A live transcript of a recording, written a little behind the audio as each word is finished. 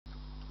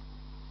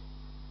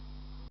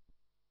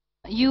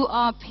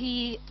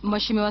URP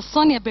Mheshimiwa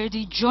Sonia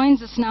Birdi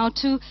joins us now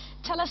to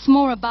tell us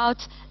more about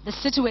the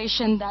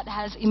situation that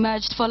has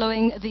emerged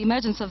following the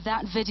emergence of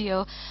that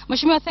video.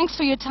 Mheshimiwa, thanks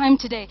for your time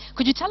today.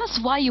 Could you tell us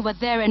why you were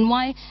there and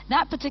why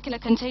that particular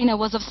container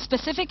was of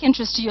specific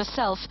interest to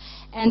yourself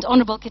and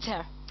Honorable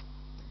Keter?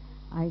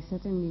 I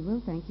certainly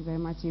will. Thank you very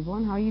much,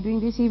 Yvonne. How are you doing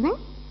this evening?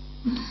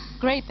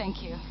 Great,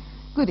 thank you.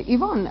 Good.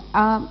 Yvonne,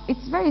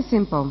 it's very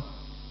simple.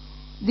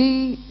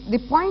 The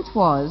point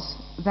was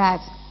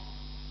that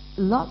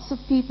lots of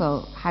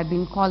people had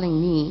been calling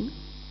me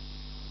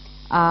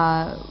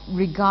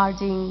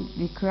regarding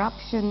the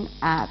corruption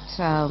at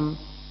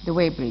the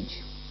weighbridge.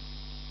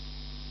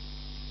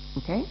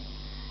 Okay?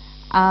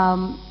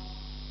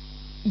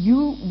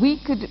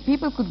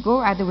 People could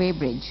go at the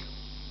weighbridge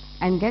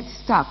and get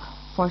stuck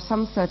for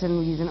some certain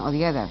reason or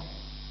the other.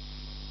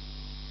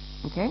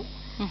 Okay?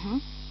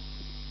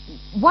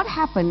 What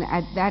happened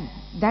at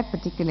that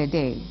particular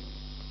day,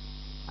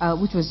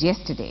 which was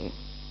yesterday,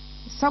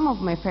 some of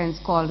my friends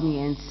called me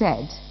and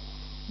said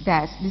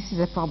that this is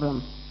a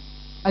problem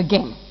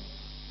again.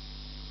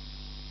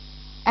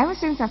 Ever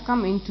since I've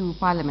come into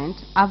Parliament,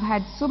 I've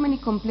had so many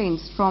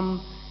complaints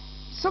from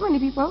so many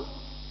people,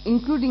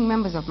 including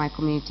members of my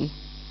community,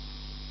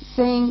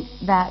 saying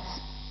that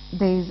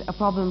there is a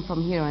problem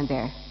from here and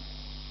there.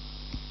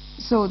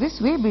 So this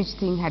weighbridge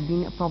thing had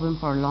been a problem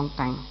for a long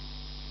time.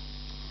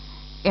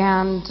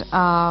 And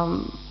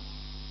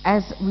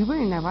as we were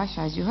in Naivasha,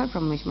 as you heard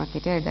from Mheshimiwa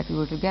Keter, that we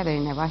were together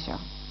in Naivasha,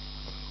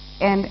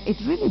 and it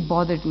really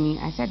bothered me.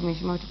 I said,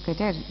 Mheshimiwa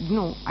Keter,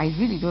 no, I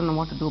really don't know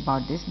what to do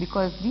about this,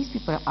 because these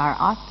people are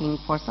asking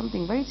for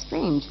something very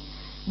strange,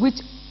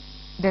 which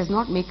does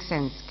not make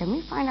sense. Can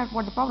we find out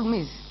what the problem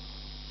is?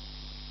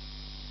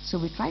 So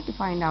we tried to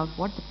find out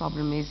what the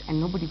problem is, and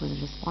nobody was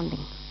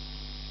responding.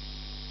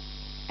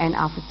 And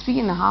after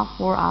 3.5,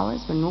 4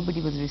 hours, when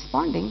nobody was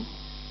responding,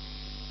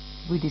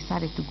 we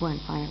decided to go and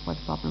find out what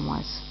the problem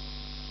was.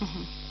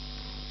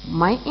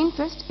 My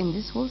interest in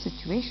this whole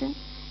situation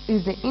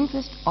is the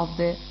interest of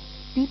the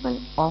people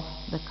of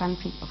the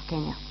country of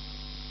Kenya.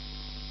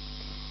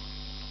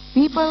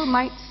 People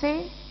might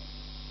say,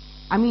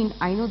 I mean,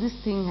 I know this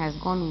thing has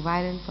gone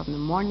viral from the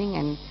morning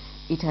and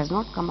it has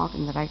not come out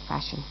in the right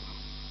fashion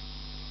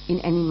in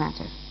any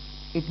matter.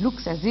 It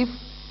looks as if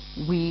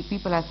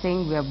people are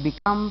saying we have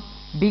become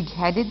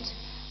big-headed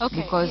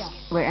because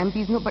we're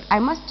MPs. No, but I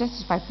must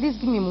justify. Please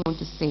give me a moment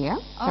to say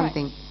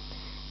something. Right.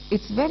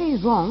 It's very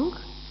wrong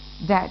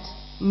that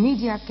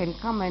media can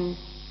come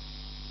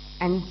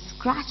and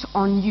scratch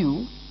on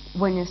you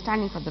when you're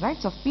standing for the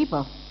rights of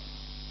people.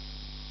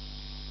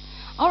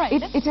 All right.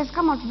 It has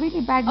come out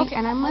really badly,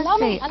 and I must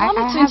say, allow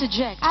me to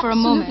interject for a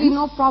moment. Absolutely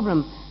no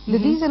problem. The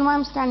reason why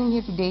I'm standing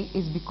here today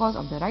is because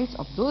of the rights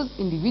of those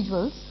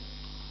individuals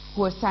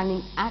who are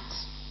standing at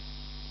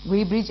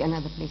weighbridge and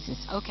other places.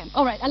 Okay.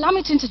 All right. Allow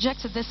me to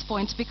interject at this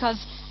point,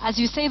 because, as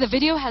you say, the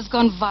video has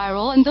gone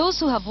viral, and those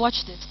who have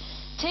watched it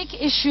take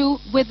issue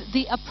with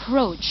the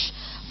approach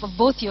of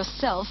both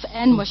yourself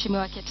and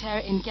Mheshimiwa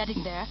Keter in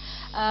getting there,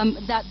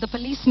 that the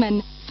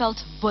policemen felt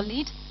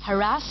bullied,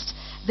 harassed,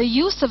 the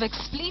use of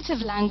expletive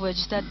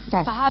language that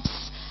perhaps,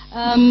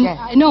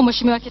 I know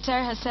Mheshimiwa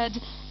Keter has said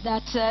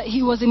that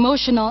he was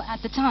emotional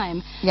at the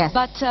time,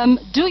 but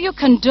do you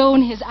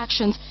condone his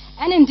actions,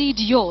 and indeed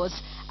yours,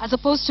 as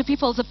opposed to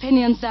people's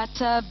opinions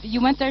that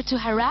you went there to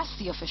harass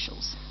the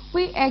officials?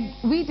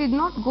 We did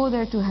not go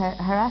there to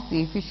harass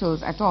the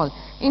officials at all.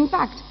 In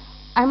fact,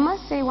 I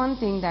must say one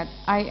thing, that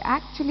I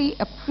actually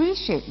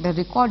appreciate the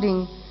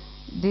recording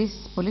this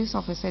police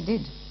officer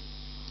did.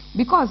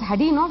 Because had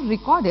he not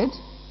recorded,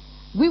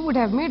 we would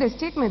have made a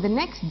statement the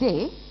next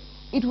day.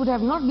 It would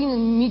have not been in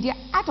the media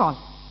at all.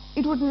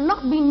 It would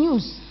not be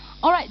news.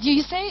 All right,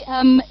 you say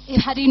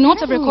had he not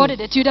have recorded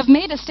it, you'd have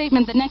made a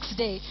statement the next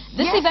day.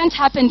 This event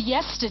happened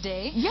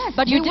yesterday,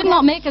 but you did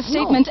not make a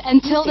statement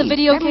until the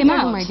video came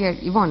out. My dear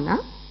Yvonne,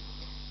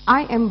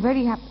 I am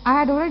very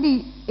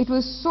happy. It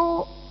was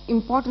so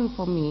important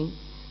for me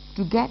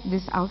to get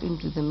this out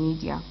into the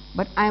media,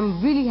 but I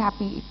am really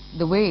happy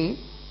the way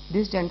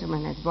this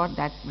gentleman has brought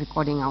that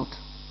recording out.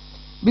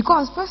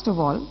 Because first of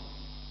all,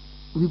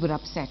 we were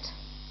upset.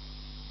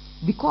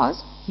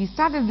 Because he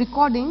started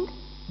recording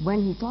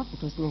when he thought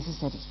it was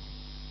necessary.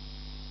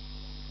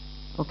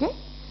 Okay?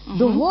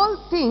 The whole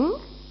thing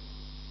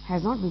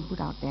has not been put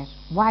out there.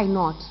 Why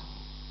not?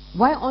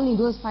 Why only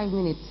those 5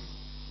 minutes?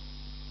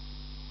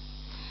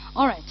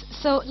 All right,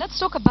 so let's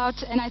talk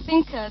about, and I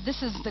think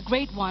this is the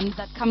great one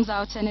that comes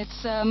out, and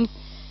it's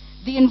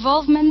the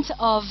involvement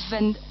of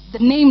and the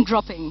name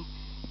dropping,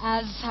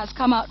 as has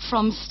come out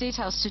from State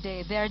House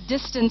today. They're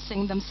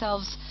distancing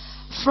themselves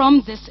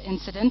from this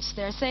incident.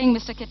 They're saying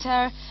Mr.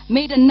 Keter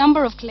made a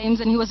number of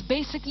claims and he was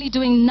basically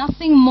doing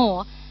nothing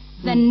more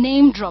than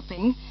name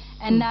dropping,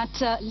 and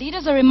that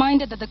leaders are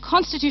reminded that the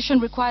Constitution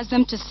requires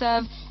them to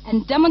serve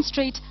and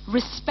demonstrate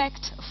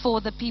respect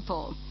for the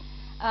people.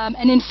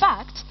 And in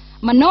fact,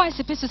 Manoa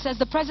Sipisu says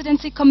the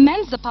presidency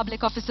commends the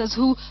public officers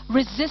who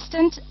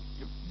resisted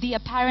the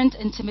apparent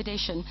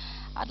intimidation.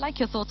 I'd like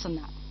your thoughts on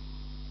that.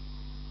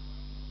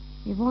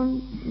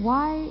 Yvonne,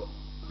 why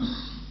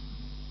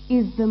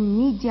is the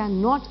media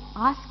not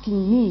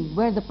asking me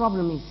where the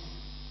problem is?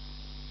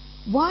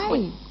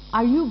 Why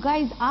are you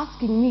guys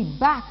asking me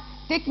back,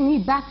 taking me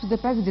back to the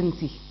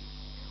presidency?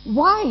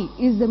 Why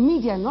is the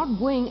media not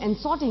going and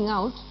sorting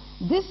out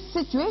this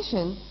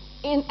situation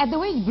at the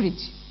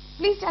weighbridge?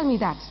 Please tell me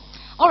that.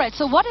 All right,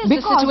 so what is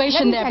the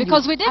situation there?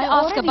 Because we did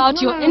ask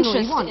about your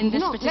interest in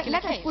this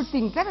particular case.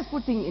 Let us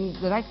put things in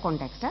the right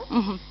context.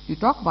 You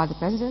talk about the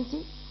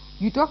presidency,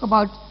 you talk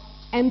about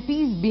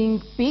MPs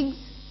being pigs,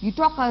 you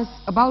talk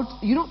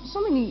about,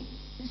 so many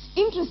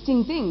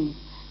interesting things.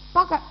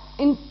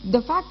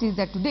 The fact is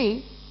that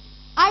today,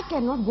 I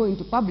cannot go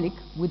into public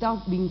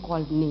without being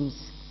called names.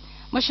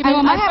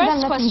 Mheshimiwa, my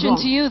first question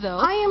to you, though.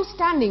 I am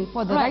standing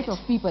for the right of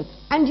people.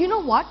 And you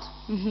know what?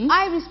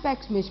 I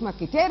respect Mheshimiwa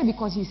Keter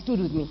because he stood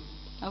with me.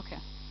 Okay.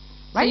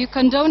 Right? So you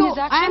condone his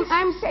actions?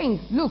 I'm saying,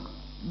 look,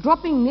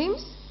 dropping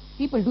names,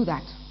 people do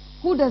that.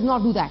 Who does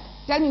not do that?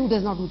 Tell me who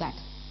does not do that.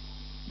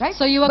 Right?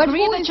 So you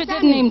agree that you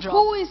didn't name drop?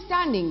 Who is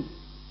standing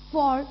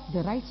for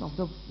the rights of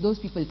those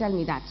people? Tell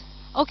me that.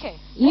 Okay.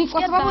 Let's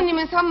get back.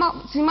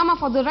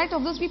 For the right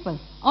of those people.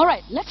 All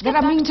right. Let's get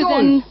back to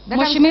then,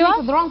 Mheshimiwa.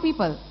 For the wrong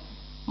people.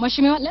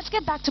 Mheshimiwa, let's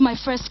get back to my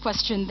first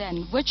question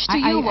then, which to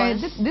you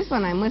was... This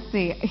one I must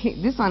say,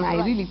 this one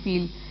I really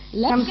feel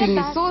something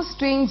is so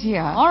strange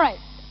here. All right.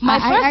 My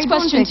first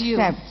question to you.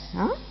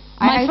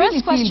 My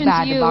first question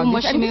to you,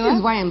 Mheshimiwa. And this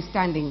is why I'm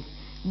standing.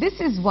 This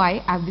is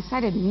why I've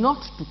decided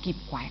not to keep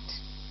quiet.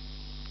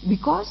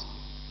 Because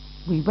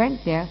we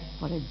went there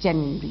for a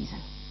genuine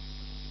reason.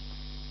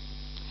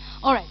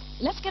 All right.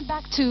 Let's get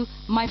back to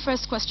my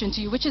first question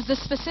to you, which is the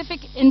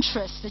specific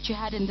interest that you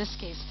had in this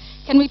case.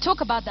 Can we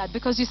talk about that?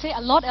 Because you say a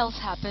lot else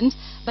happened,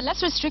 but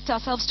let's restrict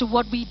ourselves to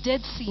what we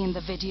did see in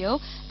the video.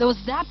 There was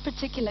that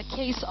particular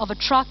case of a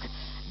truck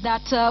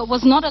that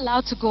was not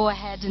allowed to go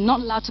ahead and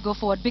not allowed to go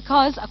forward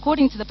because,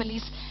 according to the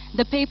police,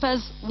 the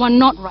papers were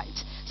not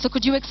right. So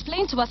could you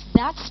explain to us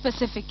that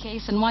specific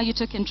case and why you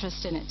took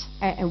interest in it?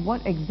 And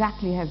what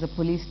exactly has the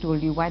police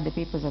told you why the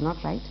papers are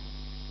not right?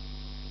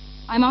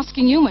 I'm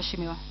asking you,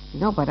 Mheshimiwa.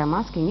 No, but I'm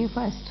asking you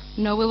first.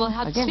 No, we will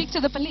have to speak to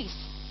the police.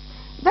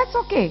 That's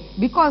okay,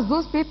 because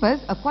those papers,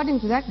 according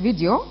to that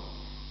video,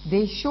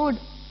 they showed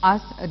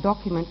us a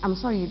document. I'm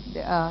sorry,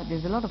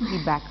 there's a lot of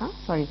feedback,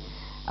 Sorry.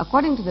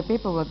 According to the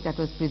paperwork that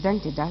was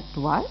presented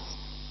to us,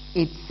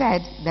 it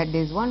said that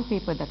there's one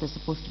paper that was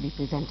supposed to be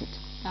presented.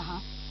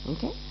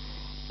 Okay?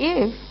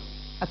 If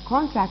a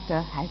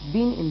contractor has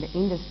been in the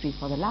industry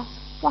for the last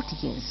 40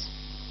 years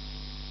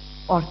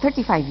or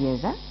 35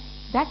 years,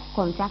 that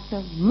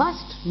contractor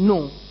must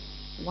know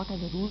what are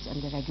the rules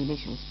and the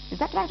regulations. Is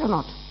that right or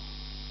not?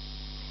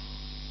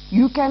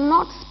 You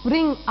cannot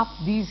spring up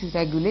these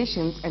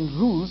regulations and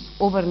rules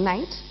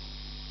overnight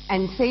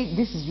and say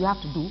this is you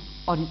have to do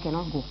or you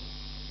cannot go.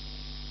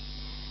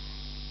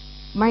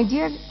 My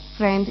dear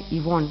friend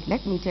Yvonne,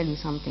 let me tell you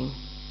something.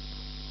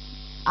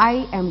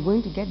 I am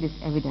going to get this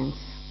evidence,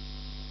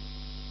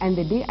 and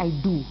the day I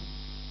do,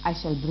 I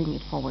shall bring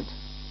it forward.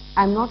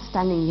 I'm not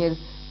standing here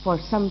for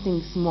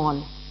something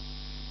small,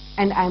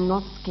 and I'm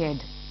not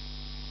scared,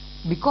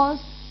 because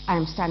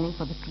I'm standing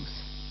for the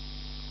truth.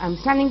 I'm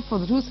standing for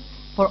the truth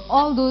for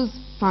all those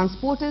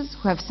transporters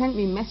who have sent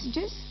me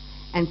messages,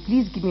 and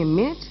please give me a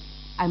minute.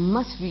 I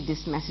must read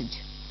this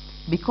message,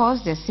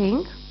 because they're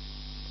saying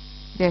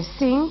that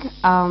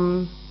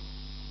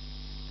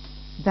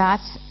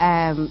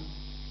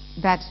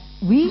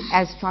we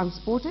as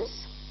transporters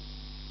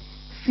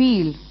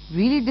feel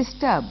really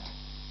disturbed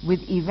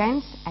with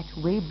events at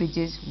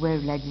weighbridges where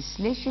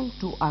legislation,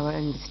 to our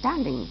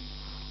understanding,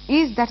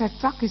 is that a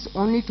truck is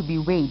only to be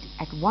weighed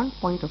at one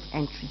point of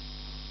entry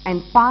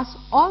and pass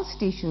all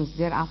stations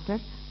thereafter,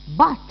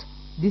 but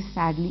this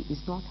sadly is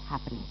not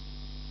happening.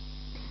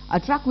 A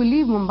truck will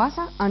leave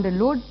Mombasa under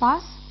load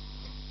pass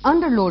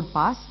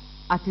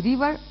at the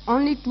river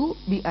only to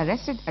be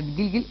arrested at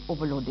Gilgil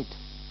overloaded.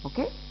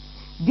 Okay?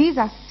 These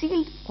are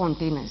sealed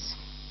containers.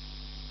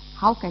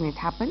 How can it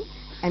happen?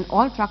 And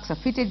all trucks are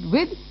fitted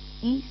with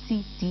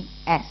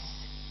ECTS,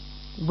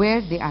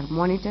 where they are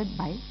monitored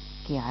by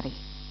KRA.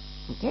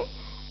 Okay?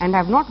 And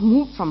have not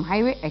moved from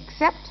highway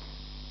except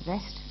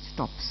rest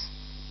stops.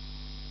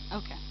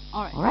 Okay.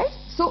 All right. All right?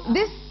 So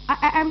this,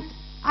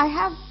 I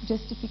have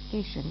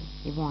justification,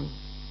 Yvonne.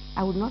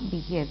 I would not be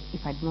here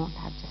if I did not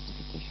have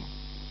justification.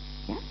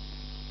 Yeah?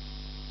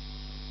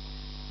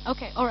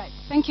 Okay, all right.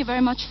 Thank you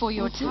very much for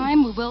your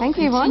time. We will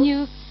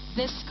continue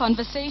this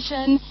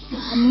conversation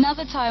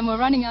another time. We're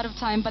running out of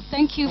time, but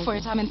thank you for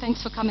your time and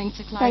thanks for coming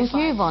to clarify. Thank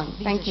you, Yvonne.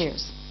 These Thank you.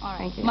 issues. All right.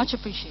 Thank you. Much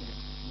appreciated.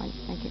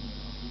 Thank you.